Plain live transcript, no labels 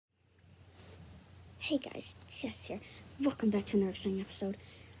Hey guys, Jess here. Welcome back to another exciting episode.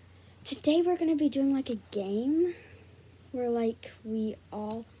 Today we're going to be doing like a game where we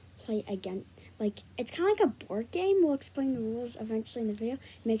all play again. It's kind of like a board game. We'll explain the rules eventually in the video.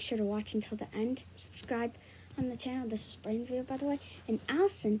 Make sure to watch until the end. Subscribe on the channel. This is Brayden video, by the way. And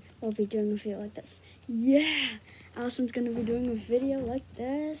Allison will be doing a video like this. Yeah! Allison's going to be doing a video like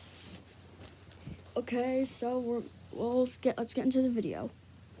this. Okay, so let's get into the video.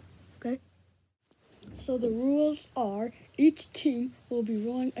 Okay? So the rules are each team will be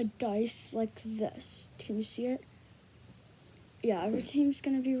rolling a dice like this. Can you see it? Yeah, every team's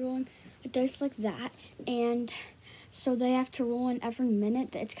going to be rolling a dice like that. And so they have to roll in every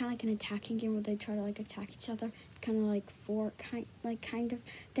minute. It's kind of like an attacking game where they try to attack each other. Kind of like kind of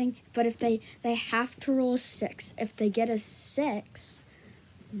thing. But if they have to roll a 6. If they get a 6,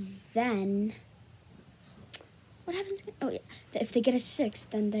 then what happens? Oh yeah, if they get a 6,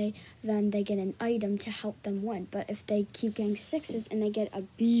 then they get an item to help them win. But if they keep getting 6s and they get a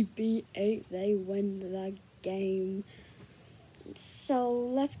BB8, they win the game.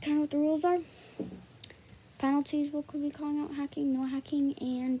 So that's kind of what the rules are. Penalties will be calling out hacking, no hacking,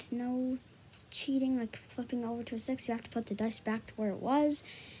 and no cheating, like flipping over to a 6. You have to put the dice back to where it was.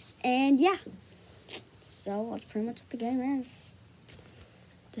 And yeah, so that's pretty much what the game is.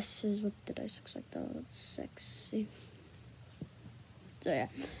 This is what the dice looks like, though. 6. See? So, yeah.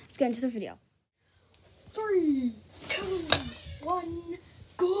 Let's get into the video. 3, 2, 1,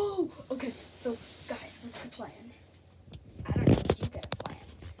 go! Okay, so, guys, what's the plan? I don't know if you get a plan.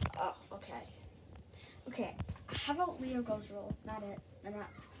 Oh, okay. Okay, how about Leo goes rule? Not it. Not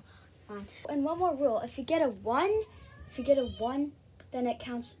fine. And one more rule. If you get a 1, then it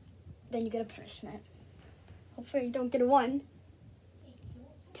counts, then you get a punishment. Hopefully you don't get a 1.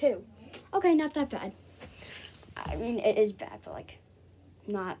 2. Okay, not that bad. I mean, it is bad, but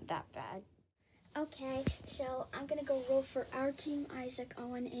not that bad. Okay, so I'm gonna go roll for our team, Isaac,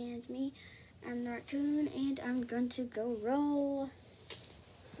 Owen, and me. I'm the raccoon, and I'm going to go roll.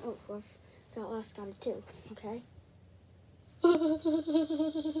 Oh, whoever got last got a 2. Okay.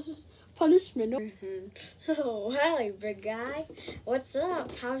 Punishment. Oh, hey, big guy. What's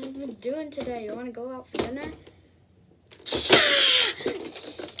up? How's you been doing today? You want to go out for dinner?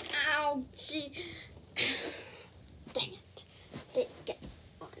 Ouchie. Dang it. Didn't get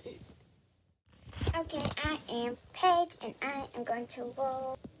one. Okay, I am Paige, and I am going to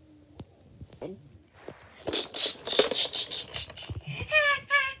roll. No.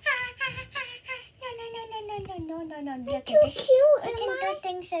 Look at this. We can do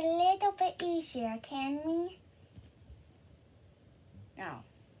things a little bit easier, can we? No.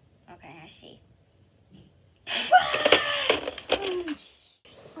 Okay, I see.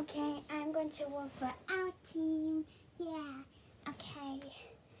 Okay, I'm going to roll for our team. Yeah, okay.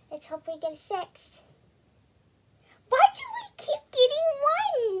 Let's hope we get a 6. Why do we keep getting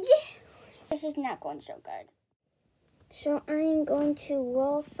 1s? This is not going so good. So I'm going to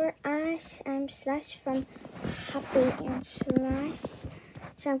roll for us. I'm Slash from Happy and Slash.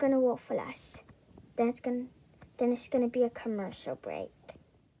 So I'm going to roll for us. Then it's going to be a commercial break.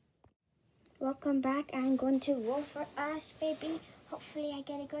 Welcome back. I'm going to roll for us, baby. Hopefully I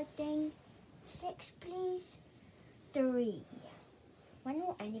get a good thing. 6, please. 3. When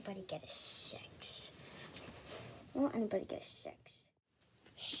will anybody get a 6? When will anybody get a 6?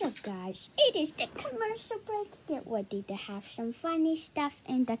 So guys, it is the commercial break. Get ready to have some funny stuff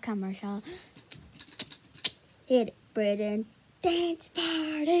in the commercial. Hit it, Brayden. Dance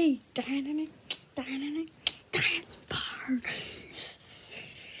party. Dance party.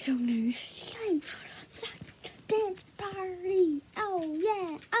 So nice. Dance party. Oh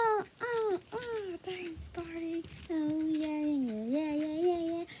yeah. Oh, dance party. Oh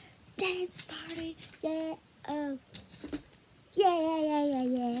yeah. Dance party. Yeah. Oh.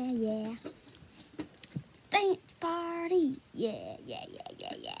 Yeah. Dance party. Yeah.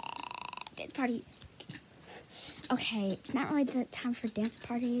 Dance party. Okay, it's not really the time for dance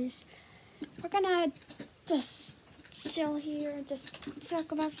parties. We're gonna just chill here, just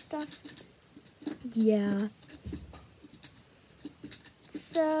talk about stuff. Yeah.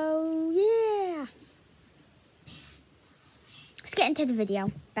 So, yeah. Let's get into the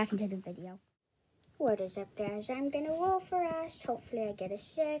video. Back into the video. What is up, guys? I'm going to roll for us. Hopefully I get a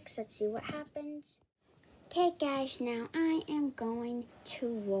 6. Let's see what happens. Okay, guys. Now I am going to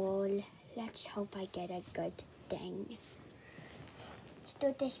roll. Let's hope I get a good thing. Let's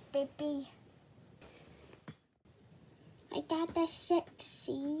do this, baby. I got the 6,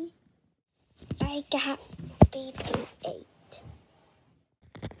 see? I got BB8.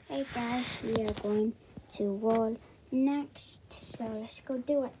 Hey guys, we are going to roll next, so let's go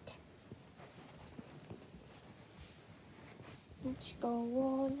do it. Let's go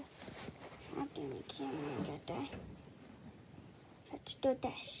roll. I didn't camera that day. Let's do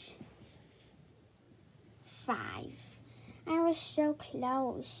this. 5. I was so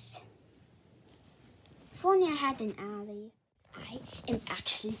close. If only I had an alley. I am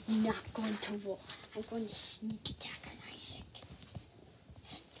actually not going to roll. I'm going to sneak attack on Isaac.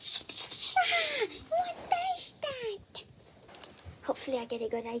 What is that? Hopefully I get a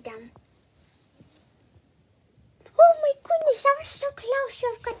good item. Oh my goodness, I was so close.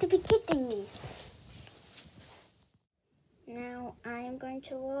 You've got to be kidding me. Now I am going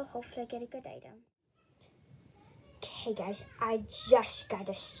to roll. Hopefully I get a good item. Okay guys, I just got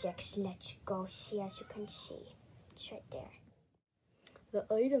a 6. Let's go see. As you can see, it's right there. The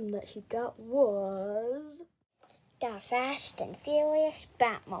item that he got was the Fast and Furious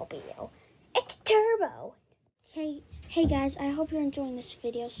Batmobile. It's turbo. Hey guys, I hope you're enjoying this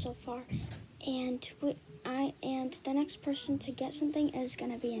video so far. And the next person to get something is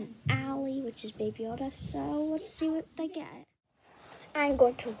gonna be an Ally, which is Baby Yoda. So let's see what they get. I'm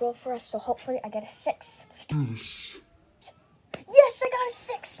going to roll for us, so hopefully I get a 6. Let's do this. Yes, I got a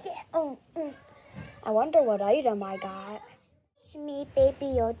 6. Yeah. I wonder what item I got. It's me,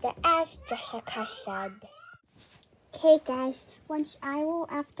 Baby Yoda, as Jessica said. Okay, guys.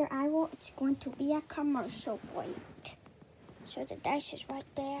 After I roll, it's going to be a commercial break. So the dice is right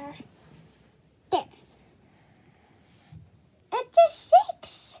there. There. It's a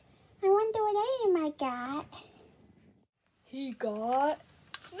 6. I wonder what item I got. He got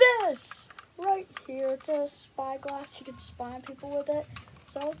this right here. It's a spyglass. You can spy on people with it.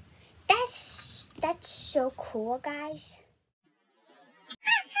 So that's so cool, guys.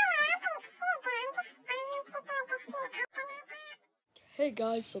 Hey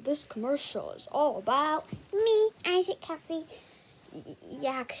guys, so this commercial is all about me, Isaac Caffey.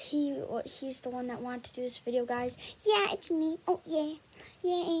 Yeah, he's the one that wanted to do this video, guys. Yeah, it's me. Oh, yeah,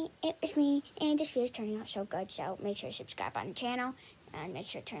 it was me. And this video is turning out so good, so make sure to subscribe on the channel. And make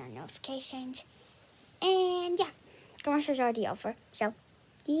sure to turn on notifications. And, yeah, commercial's already over. So,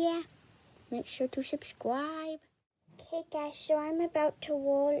 yeah, make sure to subscribe. Okay, guys, so I'm about to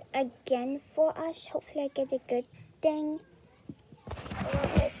roll again for us. Hopefully I get a good thing.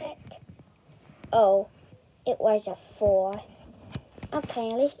 What was it? Oh, it was a 4. Okay,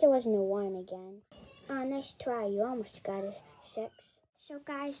 at least it wasn't a 1 again. Oh, nice try. You almost got a 6. So,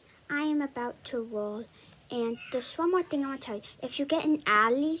 guys, I am about to roll. And there's one more thing I want to tell you. If you get an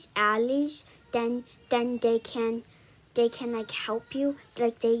allies, then they can like help you.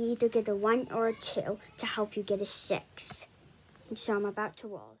 Like they either get a 1 or a 2 to help you get a 6. And so I'm about to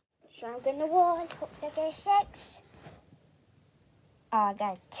roll. So I'm gonna roll. Hope I get a 6. Oh, I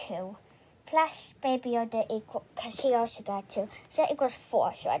got a 2. Plus Baby Yoda equal, because he also got 2. So that equals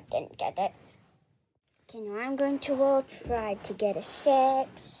 4, so I didn't get it. Okay, now I'm going to roll, try to get a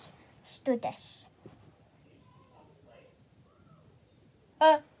 6. Let's do this.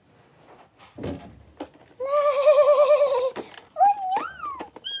 Oh, no!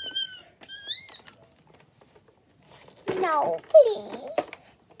 No, please.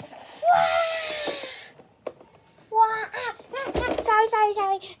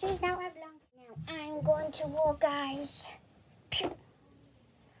 Sorry. This is now I've long. Now I'm going to roll, guys. Pew.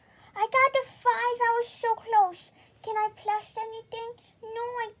 I got a 5. I was so close. Can I plus anything? No,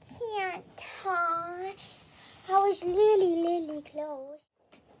 I can't. Huh? I was really close.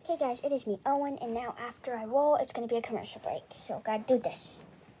 Okay, guys, it is me, Owen, and now after I roll, it's going to be a commercial break. So, gotta do this.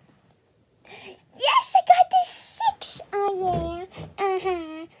 Yes, I got the 6. Oh,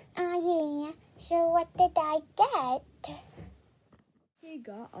 yeah. Oh, yeah. So, what did I get? He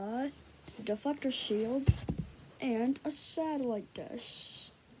got a deflector shield and a satellite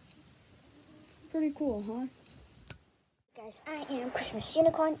dish. Pretty cool, huh? Guys, I am Christmas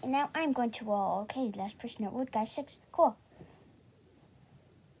Unicorn, and now I'm going to roll. Okay, last person that rolled, guys, 6. Cool.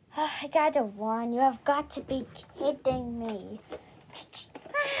 Oh, I got a 1. You have got to be kidding me.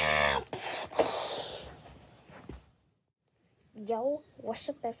 Yo, what's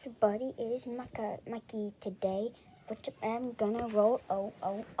up, everybody? It is Mikey today. What's up? I'm gonna roll.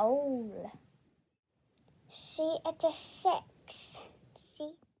 Oh. See, it's a 6.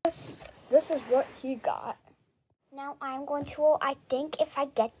 See? This is what he got. Now I'm going to roll. I think if I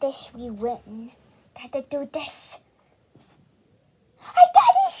get this, we win. Gotta do this. I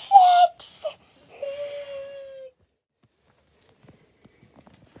got a 6!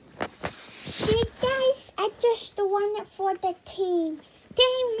 See, guys, I just won it for the team.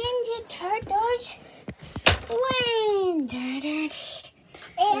 Team Ninja Turtles win!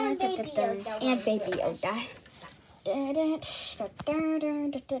 And Baby Yoda. And Baby Yoda.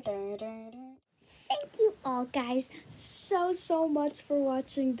 Thank thank you all, guys, so much for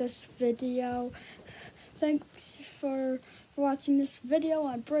watching this video. Thanks for watching this video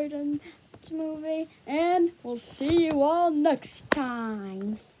on Brayden's movie, and we'll see you all next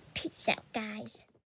time. Peace out, guys.